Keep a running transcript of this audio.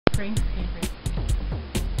screen favorite.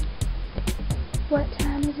 What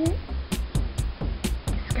time is it?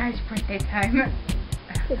 It's Sky's birthday time.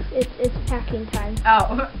 It's packing time.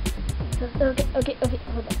 Oh. Okay,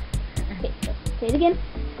 hold on. Okay, so say it again.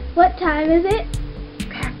 What time is it?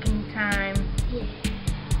 Packing time. Yeah.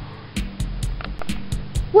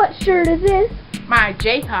 What shirt is this? My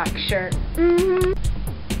Jayhawk shirt. Mm-hmm.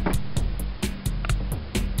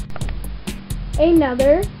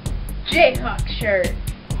 Another. Jayhawk shirt.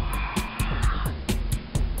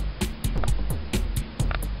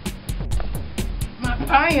 My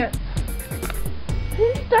pants.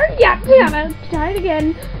 Start yet. Yeah, try it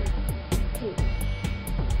again.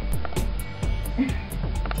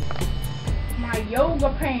 My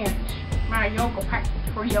yoga pants. My yoga pants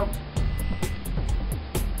for yoga.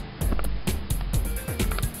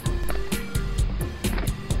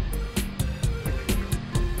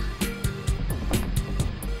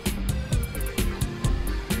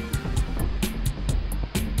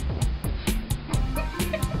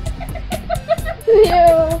 Ew.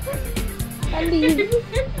 Undies.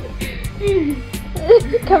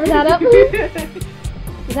 Cover that up.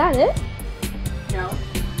 Is that it? No.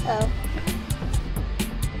 Oh.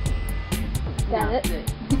 Is that No, it? that's it.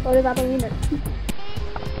 What about the wiener?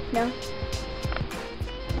 No.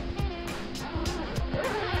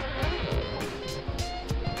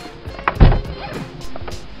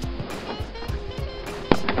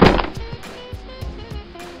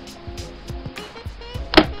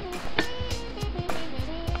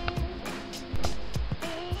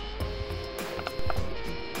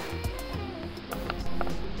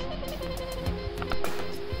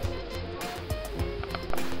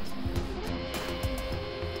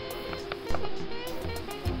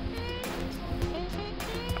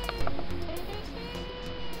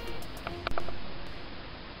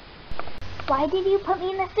 Why did you put me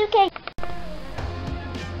in the suitcase?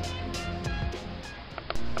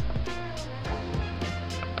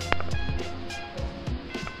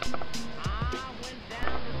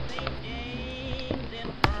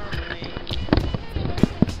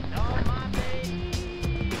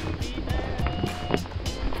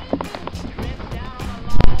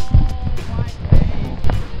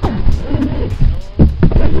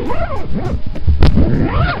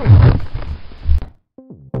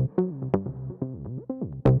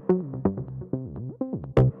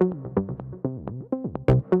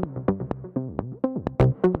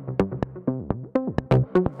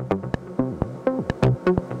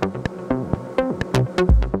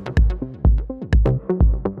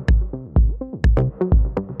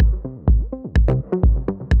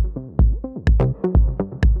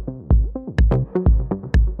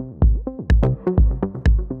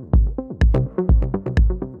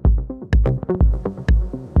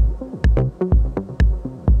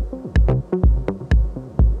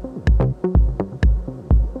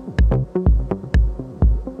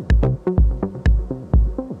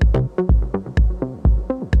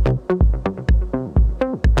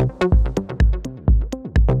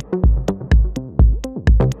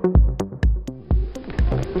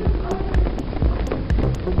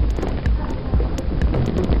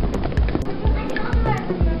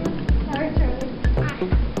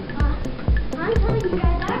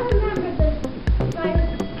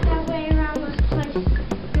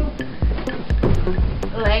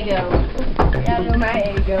 Lego. Yeah, I know my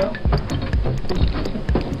ego.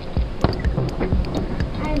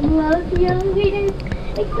 I love young readers,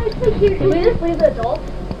 especially here. Can we just leave the adults?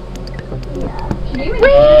 Yeah.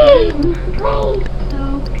 Wait! No.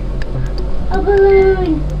 A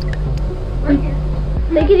balloon!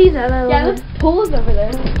 They could use that. Yeah, this pool is over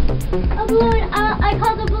there. A balloon! I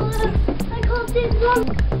called a balloon! I called this one!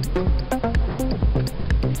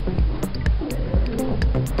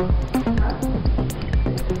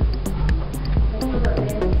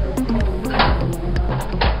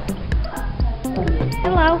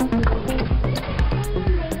 Hello.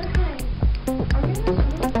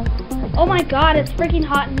 Oh my god, it's freaking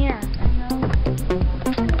hot in here.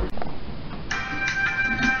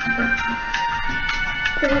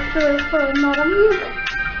 For madam.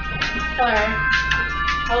 Hello.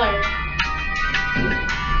 Hello.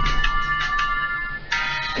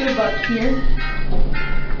 Good luck here.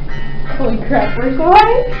 Holy crap, we're so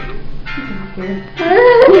high.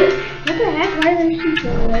 What the heck? Why are there sheep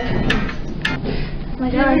over there? Oh my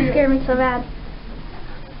god, it scared me so bad.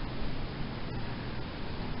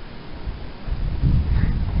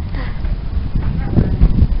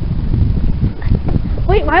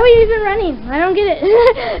 Wait, why were you even running? I don't get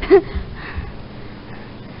it.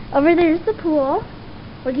 Over there's the pool.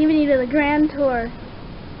 We're giving you the grand tour.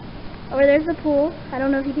 Over there's the pool. I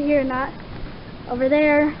don't know if you can hear or not. Over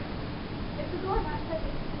there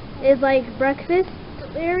is like breakfast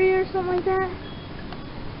area or something like that.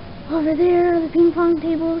 Over there, the ping pong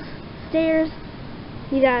tables, stairs.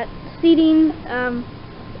 You got seating.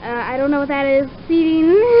 I don't know what that is.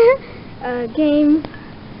 Seating. Games.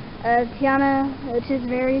 Tiana, which is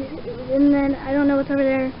very. And then I don't know what's over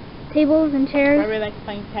there. Tables and chairs. I really like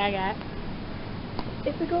playing tag at.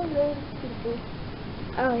 If we go over there, it's pretty cool.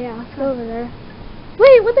 Oh yeah, let's go over there.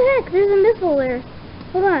 Wait, what the heck? There's a missile there.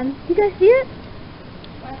 Hold on. You guys see it?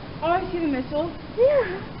 Oh, I see the missile.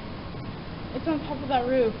 Yeah. It's on top of that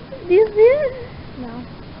roof. Do you see it? No.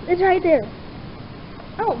 It's right there.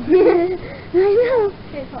 Oh. I know.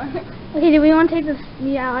 Okay, fine. Okay, do we want to take this?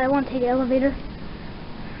 Yeah, I want to take the elevator.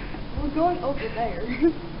 We're going over there.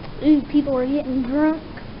 Ooh, people are getting drunk.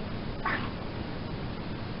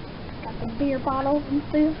 Got the beer bottles and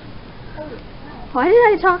stuff. Why did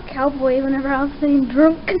I talk cowboy whenever I was saying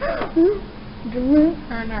drunk? Drunk. Drunk.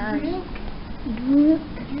 Drunk.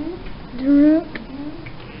 Drunk.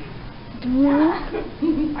 Drunk.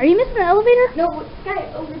 Are you missing the elevator? No, guy,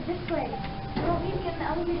 over this way. You don't need to get in the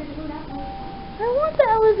elevator to go that way. I want the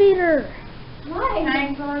elevator. Why?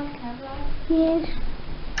 Yes.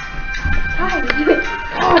 Hi.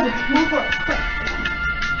 Oh, the smoker.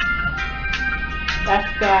 That's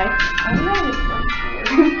the guy. I don't know what's right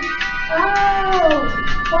here. Oh.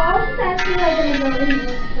 Well, I was just asking like when I go in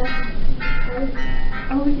this stuff.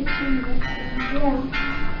 Oh, we could change it. Yeah.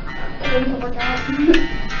 It doesn't work out.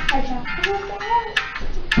 I have to work out.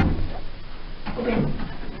 Okay.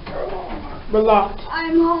 We're locked.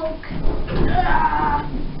 I'm Hulk.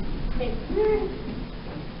 Okay.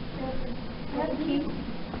 That's the key.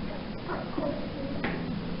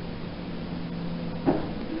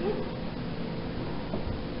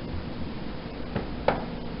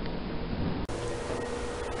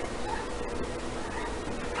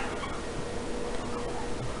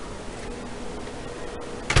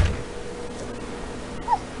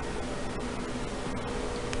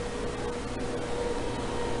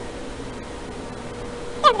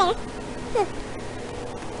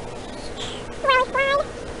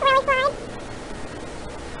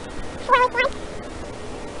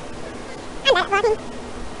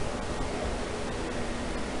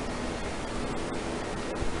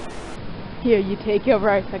 Here, you take over.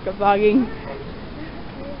 I suck at vlogging.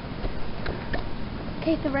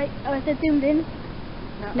 Okay, so right. Oh, is it zoomed in?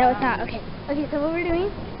 No, it's not. Okay. Okay, so what we're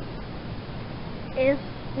doing is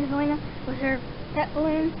Elena with her pet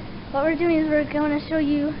balloon. What we're doing is we're going to show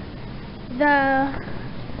you the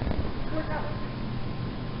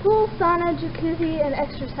pool, sauna, jacuzzi, and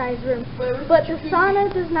exercise room. But the sauna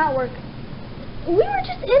does not work. We were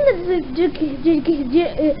just in the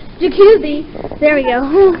jacuzzi. There we go.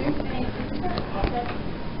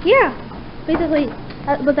 Yeah, basically.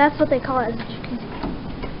 But that's what they call it, as a jacuzzi.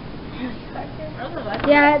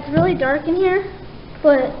 Yeah, it's really dark in here,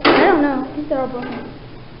 but I don't know. I think they're all broken.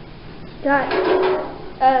 Got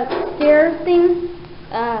a stair thing.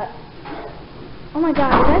 Oh my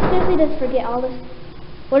god, did I seriously just forget all this?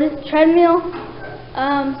 What is treadmill?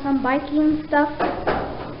 Some biking stuff.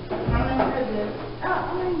 Oh,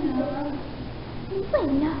 I know. Wait,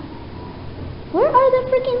 no. Where are the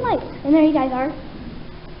freaking lights? And there you guys are.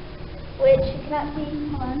 Which you cannot see.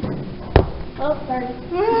 Hold on. Oh, sorry.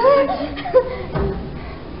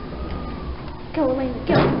 Go, Elena,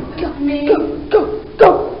 go, go, go, go,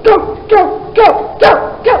 go, go, go, go, go,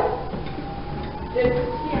 go.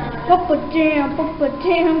 Papa jam, papa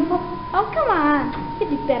jam. Oh, come on. You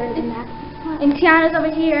do better than that. And Tiana's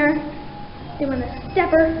over here doing the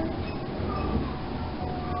stepper.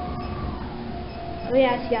 Oh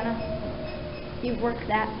yeah, Tiana. You worked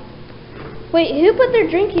that. Wait, who put their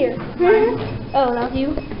drink here? Oh, that was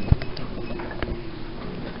you.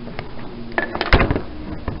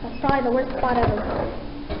 That's probably the worst spot ever.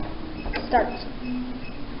 Start.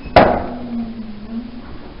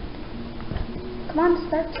 Come on,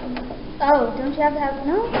 start. Oh, don't you have to have,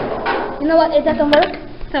 no? You know what, it doesn't work,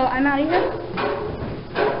 so I'm out of here.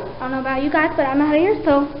 I don't know about you guys, but I'm out of here,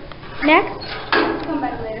 so next. Come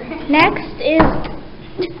back later. Next is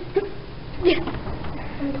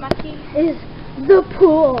the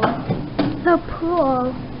pool. The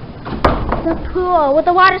pool. The pool with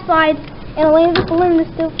the water slides. And Elena's balloon is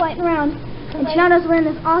still floating around. And Tiana's wearing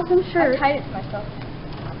this awesome shirt. I tied it to myself.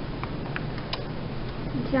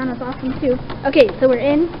 And Tiana's awesome too. Okay, so we're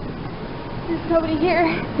in. There's nobody here.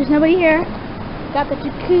 There's nobody here. Got the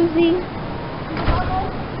jacuzzi.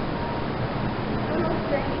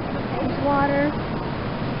 There's water.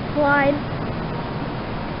 Slide.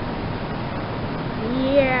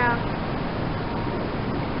 Yeah.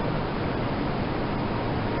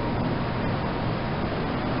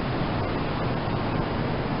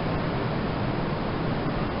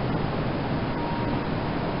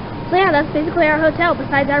 yeah, that's basically our hotel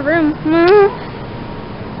besides our room.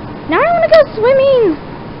 Now I want to go swimming.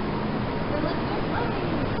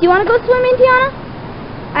 Do you want to go swimming, Tiana?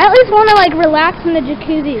 I at least want to like relax in the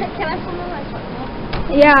jacuzzi. Can I swim in my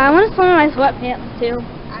sweatpants? Yeah, I want to swim in my sweatpants too.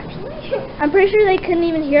 Actually? I'm pretty sure they couldn't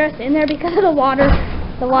even hear us in there because of the water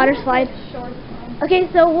slide. Okay,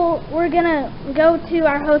 so we're gonna go to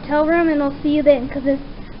our hotel room and we'll see you then because this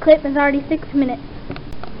clip is already 6 minutes.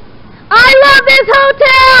 I love this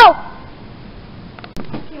hotel!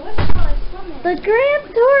 Okay, what's the fun swimming? The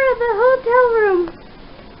grand tour of the hotel room.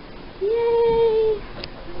 Yay!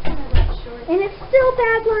 And it's still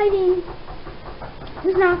bad lighting.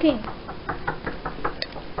 Who's knocking?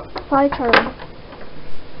 Probably Charlie.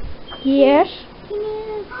 Yes?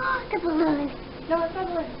 The balloon. No, it's not a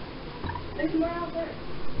balloon. There's more out there.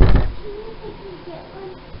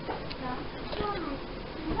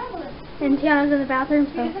 And Tiana's in the bathroom,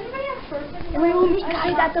 so. Does anybody have shorts? And we will meet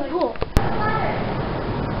guys at the pool.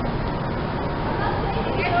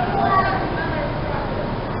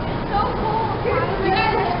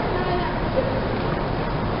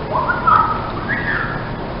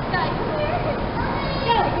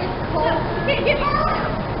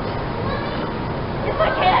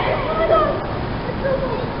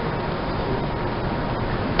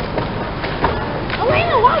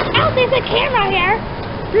 Elena, watch out! There's a camera here.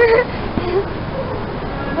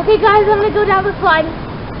 Okay, guys, I'm gonna go down the slide.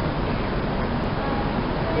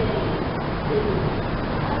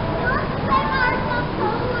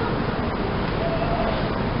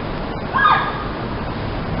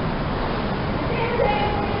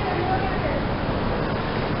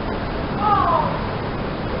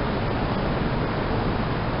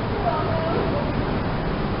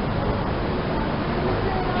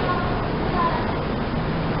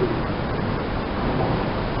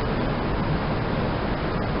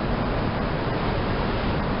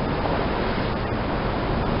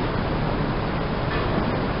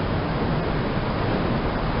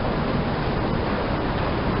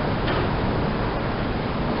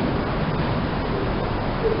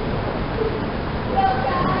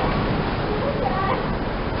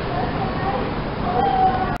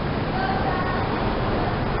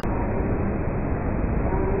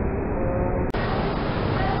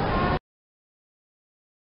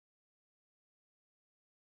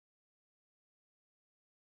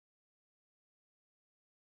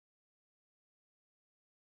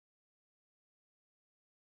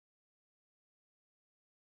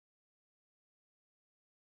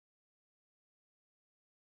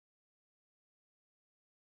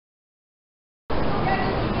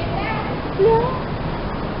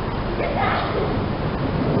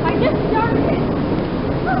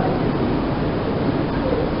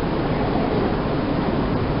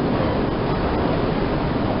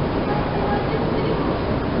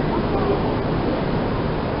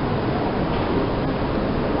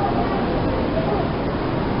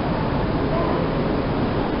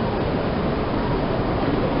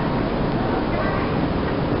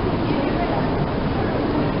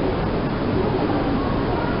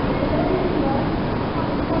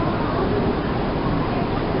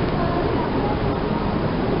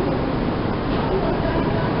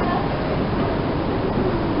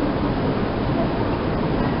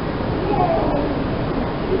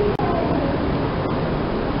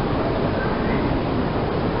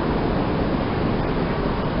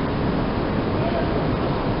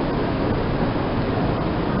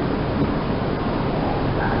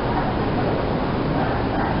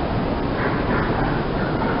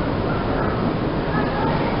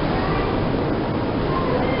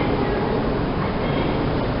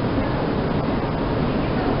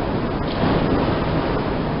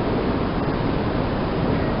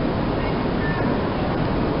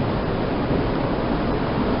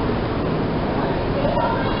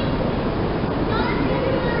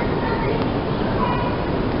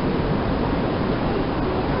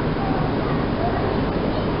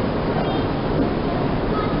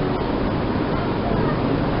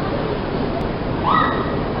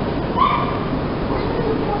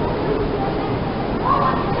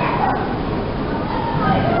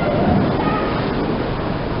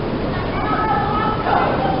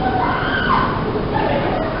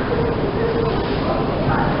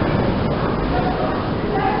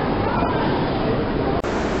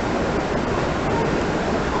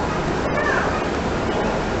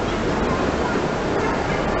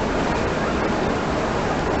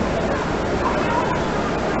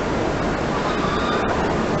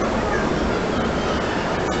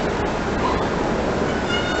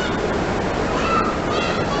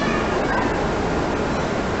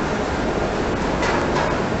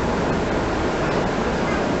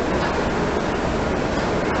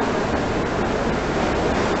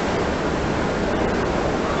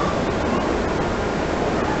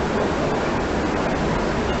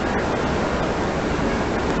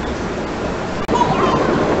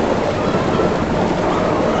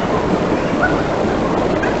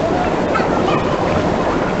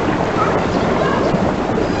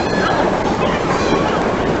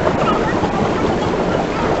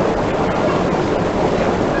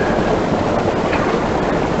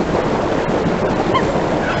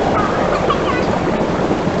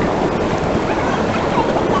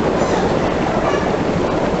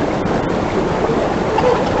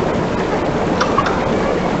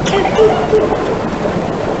 Okay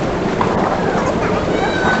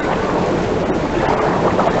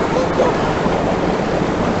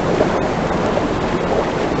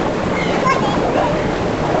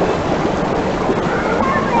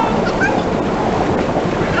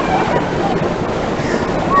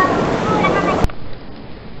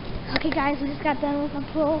guys, we just got done with the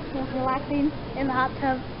pool, so relaxing in the hot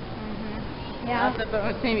tub. Yeah. Hot tub, but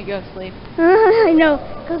when time you go to sleep. I know,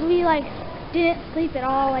 because we like didn't sleep at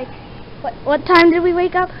all. Like, what time did we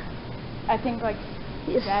wake up? I think like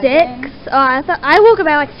 6. I woke up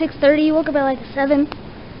at like 6:30. You woke up at like 7.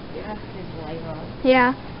 yeah, it's light on.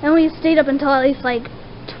 Yeah, and we stayed up until at least like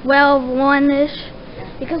 12:01ish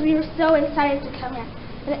because we were so excited to come here,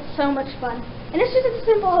 and it's so much fun. And it's just a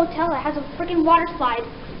simple hotel. It has a freaking water slide,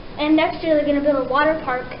 and next year they're gonna build a water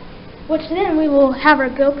park, which then we will have our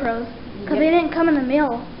GoPros because they didn't come in the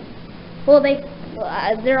mail. Well,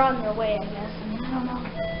 they're on their way, I guess. I mean, I don't know.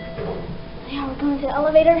 Yeah, we're going to the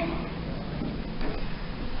elevator.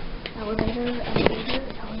 Elevator.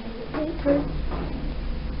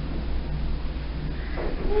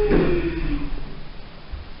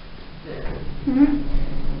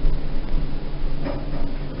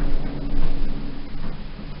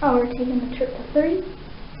 Oh, we're taking the trip to 3?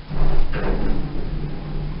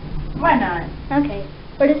 Why not? Okay,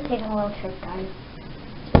 we're just taking a little trip, guys.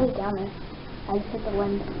 It's really down there. I just hit the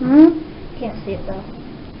lens. Can't see it though.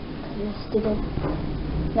 You're stupid.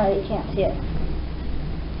 No, you can't see it.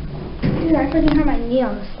 Dude, I freaking hurt my knee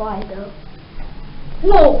on the slide though.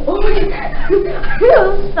 Whoa! Oh my god! I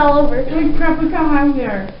almost fell over. Holy crap, look how high we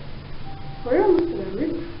are. We're almost to the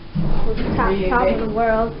roof. We're the top of the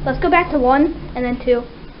world. Let's go back to 1 and then 2.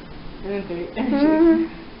 And then 3.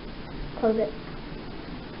 Close it.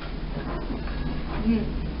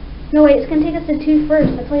 No, wait, it's going to take us to 2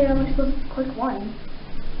 first. That's why you're only supposed to click 1.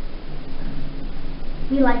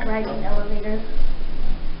 We like riding elevators.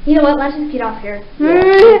 You know what? Let's just get off here.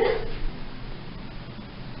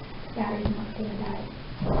 Batteries must be die.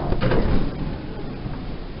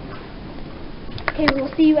 Okay,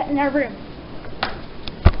 we'll see you in our room.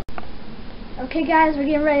 Okay, guys, we're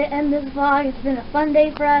getting ready to end this vlog. It's been a fun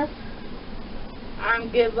day for us. I'm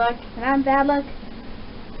good luck. And I'm bad luck.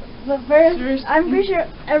 But first, I'm pretty sure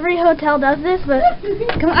every hotel does this, but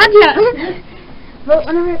come on, yeah. But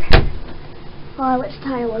whenever, which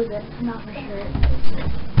tile was it? I'm not for sure.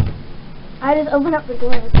 I just opened up the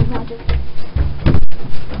door with the magic.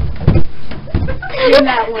 And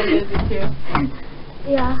that one is it too.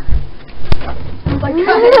 Yeah. Oh my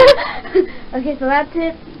god. Okay, so that's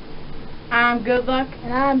it. I'm good luck.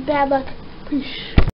 And I'm bad luck. Peace.